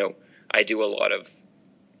like, I do a lot of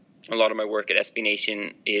my work at SB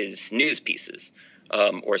Nation is news pieces,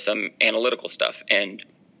 or some analytical stuff. And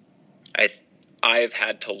I've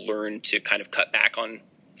had to learn to kind of cut back on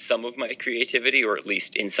some of my creativity, or at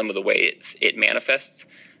least in some of the way it manifests,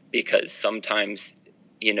 because sometimes,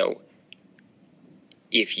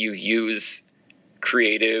 if you use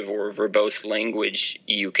creative or verbose language,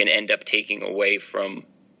 you can end up taking away from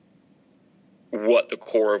what the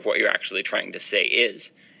core of what you're actually trying to say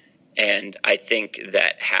is. And I think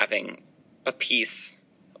that having a piece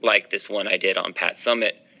like this one I did on Pat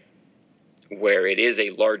Summitt, where it is a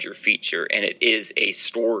larger feature and it is a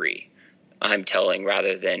story I'm telling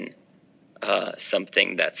rather than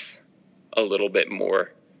something that's a little bit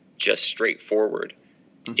more just straightforward,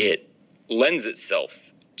 it lends itself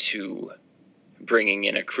to bringing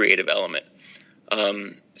in a creative element.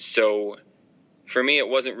 So for me, it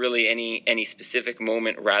wasn't really any specific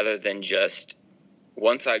moment, rather than just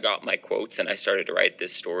once I got my quotes and I started to write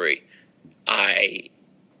this story,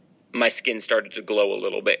 my skin started to glow a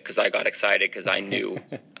little bit, because I got excited, because I knew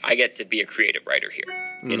I get to be a creative writer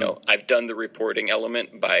here. I've done the reporting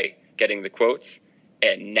element by getting the quotes,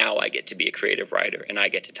 and now I get to be a creative writer, and I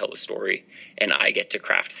get to tell a story, and I get to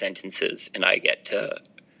craft sentences, and I get to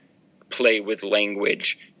play with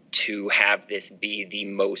language to have this be the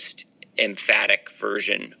most emphatic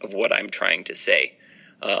version of what I'm trying to say.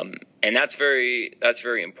 And that's very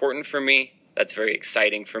important for me. That's very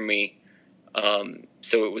exciting for me.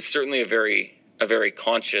 So it was certainly a very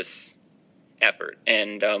conscious effort.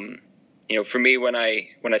 And, for me, when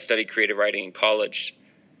I studied creative writing in college,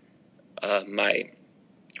 my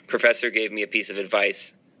professor gave me a piece of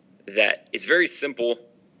advice that is very simple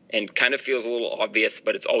and kind of feels a little obvious,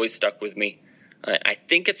 but it's always stuck with me. I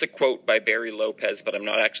think it's a quote by Barry Lopez, but I'm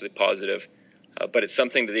not actually positive. But it's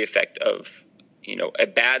something to the effect of, a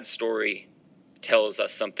bad story tells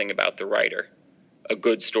us something about the writer. A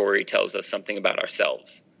good story tells us something about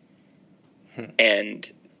ourselves.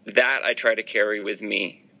 And that I try to carry with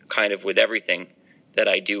me kind of with everything that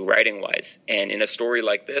I do writing-wise. And in a story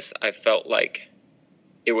like this, I felt like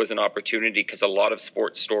it was an opportunity, because a lot of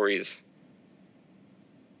sports stories,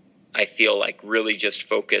 I feel like, really just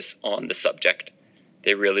focus on the subject.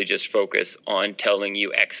 They really just focus on telling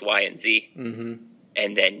you X, Y, and Z,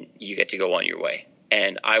 and then you get to go on your way.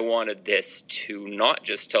 And I wanted this to not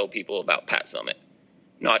just tell people about Pat Summitt,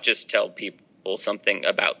 not just tell people something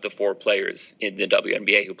about the 4 players in the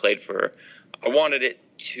WNBA who played for her. I wanted it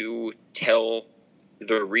to tell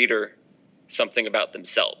the reader something about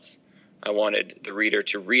themselves. I wanted the reader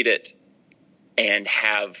to read it and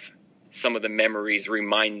have some of the memories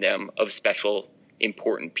remind them of special,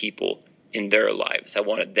 important people in their lives. I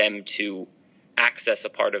wanted them to access a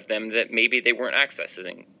part of them that maybe they weren't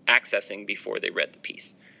accessing before they read the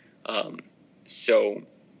piece. So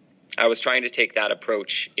I was trying to take that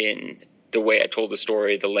approach in the way I told the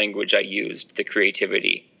story, the language I used, the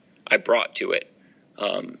creativity I brought to it.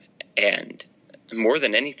 And more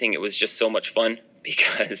than anything, it was just so much fun,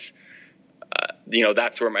 because,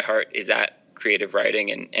 that's where my heart is at, creative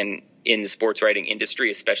writing, and in the sports writing industry,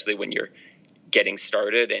 especially when you're getting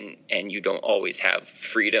started and you don't always have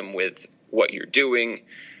freedom with what you're doing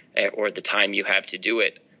or the time you have to do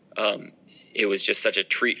it. It was just such a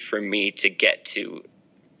treat for me to get to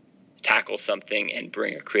tackle something and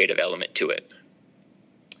bring a creative element to it.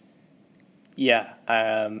 Yeah,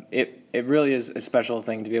 it really is a special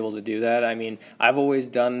thing to be able to do that. I mean, I've always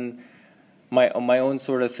done my own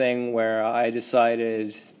sort of thing where I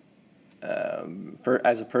decided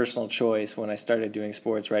as a personal choice when I started doing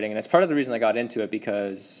sports writing, and it's part of the reason I got into it,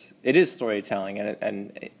 because it is storytelling,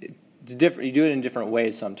 and it's different. You do it in different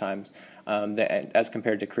ways sometimes, as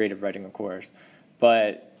compared to creative writing, of course.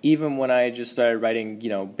 But even when I just started writing,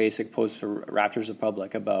 basic posts for Raptors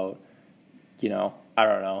Republic about, I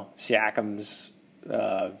don't know, Siakam's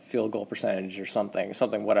field goal percentage or something,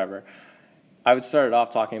 whatever, I would start it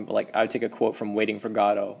off talking about, I would take a quote from Waiting for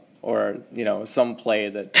Godot, or, some play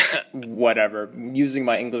that, whatever, using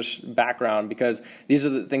my English background, because these are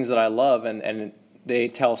the things that I love, and they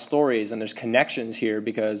tell stories, and there's connections here,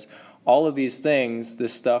 because all of these things,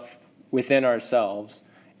 this stuff within ourselves,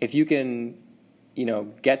 if you can,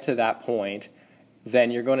 get to that point,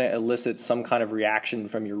 then you're going to elicit some kind of reaction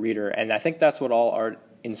from your reader. And I think that's what all art,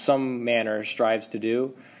 in some manner, strives to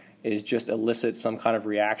do, is just elicit some kind of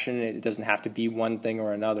reaction. It doesn't have to be one thing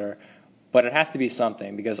or another, but it has to be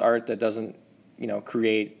something, because art that doesn't,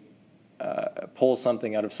 create pull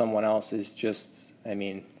something out of someone else is just, I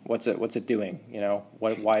mean, what's it doing?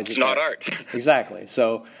 Why is it's not art? Exactly.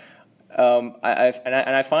 So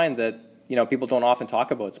I find that people don't often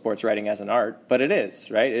talk about sports writing as an art, but it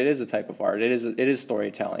is, right? It is a type of art. It is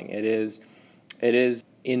storytelling. It is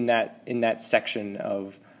in that section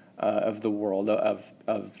of the world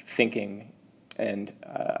of thinking, and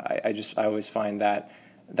I always find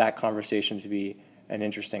that conversation to be an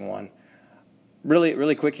interesting one. Really,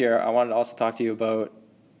 really quick here, I wanted to also talk to you about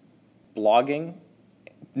blogging,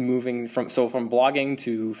 moving from blogging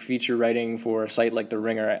to feature writing for a site like The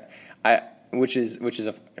Ringer, which is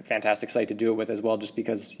a fantastic site to do it with as well, just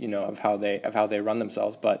because of how they run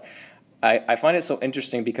themselves. But I find it so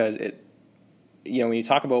interesting because it, when you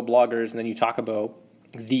talk about bloggers and then you talk about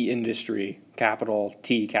the industry, capital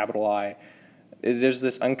T, capital I, there's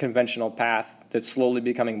this unconventional path that's slowly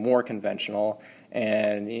becoming more conventional.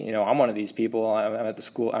 And I'm one of these people.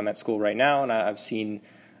 I'm at school right now, and I've seen,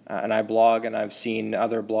 and I blog, and I've seen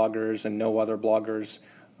other bloggers and know other bloggers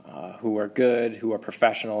who are good, who are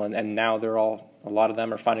professional, and now a lot of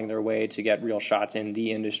them are finding their way to get real shots in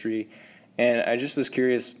the industry. And I just was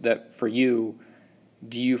curious that for you,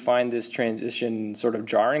 do you find this transition sort of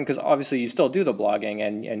jarring? Because obviously you still do the blogging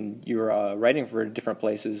and you're writing for different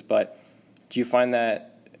places, but do you find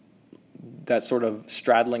that sort of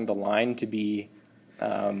straddling the line to be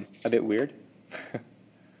a bit weird?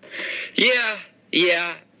 Yeah.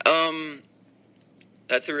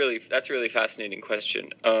 That's a really fascinating question.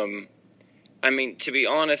 I mean, to be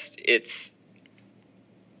honest, it's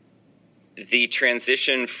the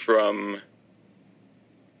transition from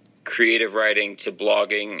creative writing to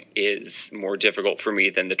blogging is more difficult for me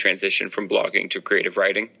than the transition from blogging to creative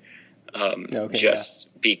writing.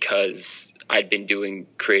 Because I'd been doing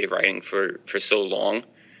creative writing for so long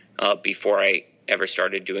before I ever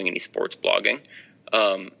started doing any sports blogging.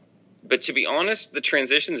 But to be honest, the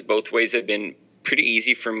transitions both ways have been pretty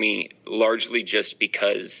easy for me, largely just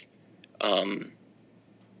because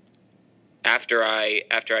after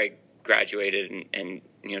I graduated and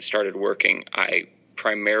started working, I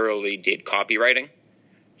primarily did copywriting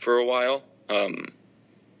for a while.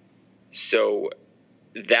 So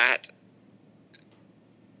that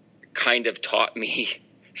kind of taught me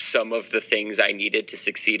some of the things I needed to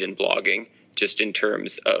succeed in blogging, just in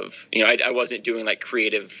terms of, I wasn't doing like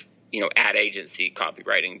creative, ad agency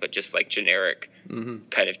copywriting, but just like generic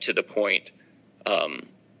kind of to the point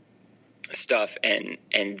stuff. And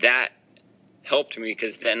that helped me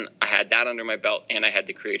because then I had that under my belt and I had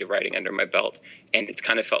the creative writing under my belt. And it's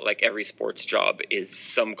kind of felt like every sports job is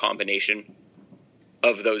some combination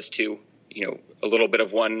of those two, a little bit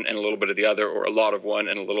of one and a little bit of the other, or a lot of one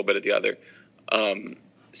and a little bit of the other.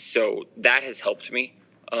 So that has helped me.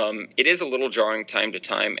 It is a little jarring time to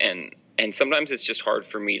time, and sometimes it's just hard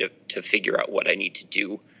for me to figure out what I need to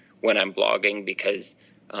do when I'm blogging because,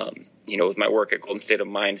 with my work at Golden State of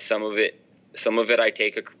Mind, some of it I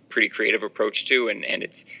take a pretty creative approach to, and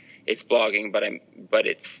it's blogging, but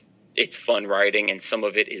it's fun writing, and some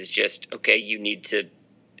of it is just, okay, you need to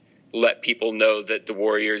let people know that the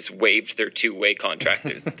Warriors waived their two-way contract.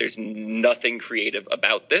 There's nothing creative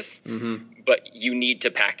about this, but you need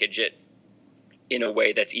to package it in a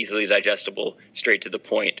way that's easily digestible, straight to the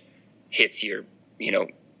point, hits your,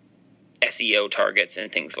 SEO targets and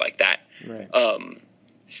things like that. Right.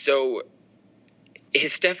 So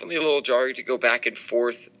it's definitely a little jarring to go back and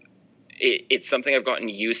forth. It's something I've gotten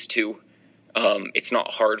used to. It's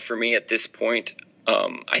not hard for me at this point.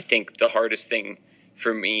 I think the hardest thing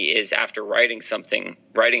for me is after writing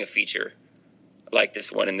a feature like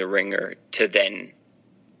this one in The Ringer, to then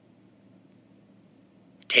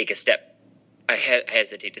take a step. I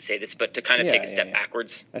hesitate to say this, but to kind of take a step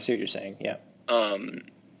backwards. I see what you're saying. Yeah.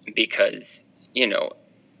 Because,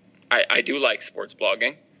 I do like sports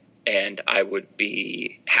blogging, and I would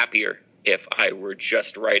be happier if I were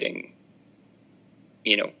just writing,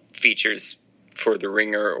 features for The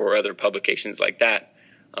Ringer or other publications like that,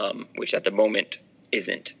 which at the moment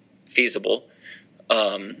isn't feasible.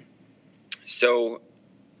 So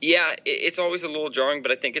yeah, it's always a little jarring,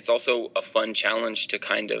 but I think it's also a fun challenge to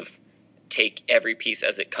kind of take every piece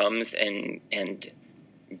as it comes and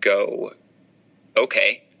go,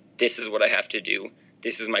 okay, this is what I have to do.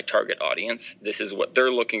 This is my target audience. This is what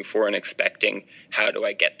they're looking for and expecting. How do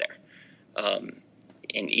I get there? And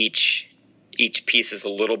each piece is a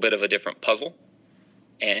little bit of a different puzzle.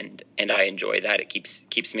 And I enjoy that. It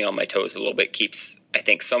keeps me on my toes a little bit, keeps, I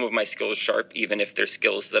think, some of my skills sharp, even if they're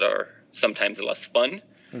skills that are sometimes less fun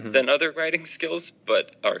than other writing skills,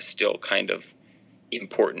 but are still kind of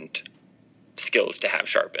important skills to have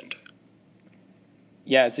sharpened.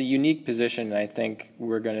 Yeah, it's a unique position. I think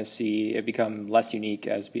we're going to see it become less unique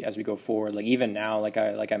as we go forward. Like even now, like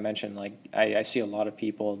I mentioned, like I see a lot of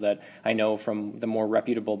people that I know from the more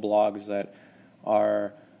reputable blogs that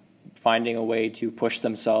are finding a way to push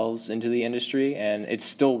themselves into the industry, and it's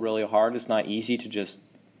still really hard. It's not easy to just,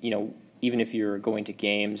 even if you're going to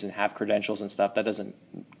games and have credentials and stuff, that doesn't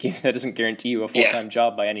guarantee you a full-time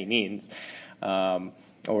job by any means.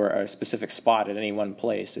 Or a specific spot at any one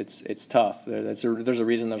place. It's tough. There's a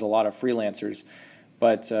reason there's a lot of freelancers,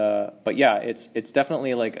 but yeah, it's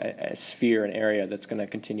definitely like a sphere, an area that's going to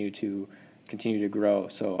continue to grow.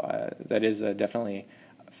 So that is definitely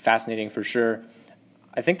fascinating for sure.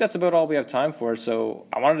 I think that's about all we have time for. So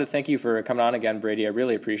I wanted to thank you for coming on again, Brady. I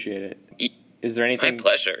really appreciate it. Is there anything? My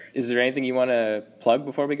pleasure. Is there anything you want to plug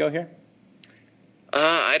before we go here?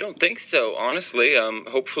 I don't think so, honestly.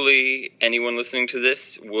 Hopefully anyone listening to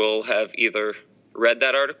this will have either read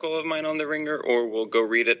that article of mine on The Ringer or will go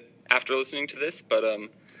read it after listening to this. But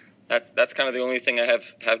that's kind of the only thing I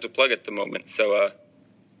have to plug at the moment. So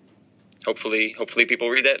hopefully people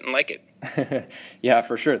read that and like it. Yeah,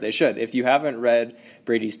 for sure. They should. If you haven't read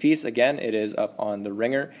Brady's piece, again, it is up on The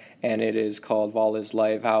Ringer, and it is called Vol is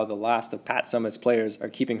Live, How the Last of Pat Summitt's Players Are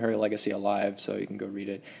Keeping Her Legacy Alive. So you can go read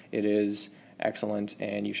it. It is excellent,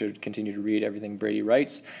 and you should continue to read everything Brady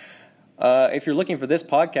writes. If you're looking for this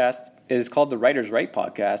podcast, it is called the Writers' Right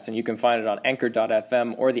Podcast, and you can find it on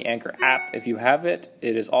Anchor.fm or the Anchor app. If you have it,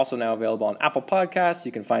 it is also now available on Apple Podcasts.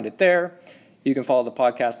 You can find it there. You can follow the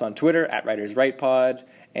podcast on Twitter at Writers' Right Pod,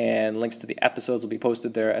 and links to the episodes will be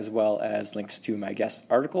posted there, as well as links to my guest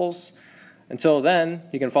articles. Until then,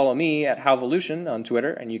 you can follow me at Howvolution on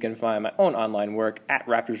Twitter, and you can find my own online work at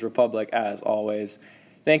Raptors Republic, as always.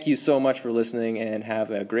 Thank you so much for listening, and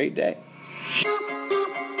have a great day.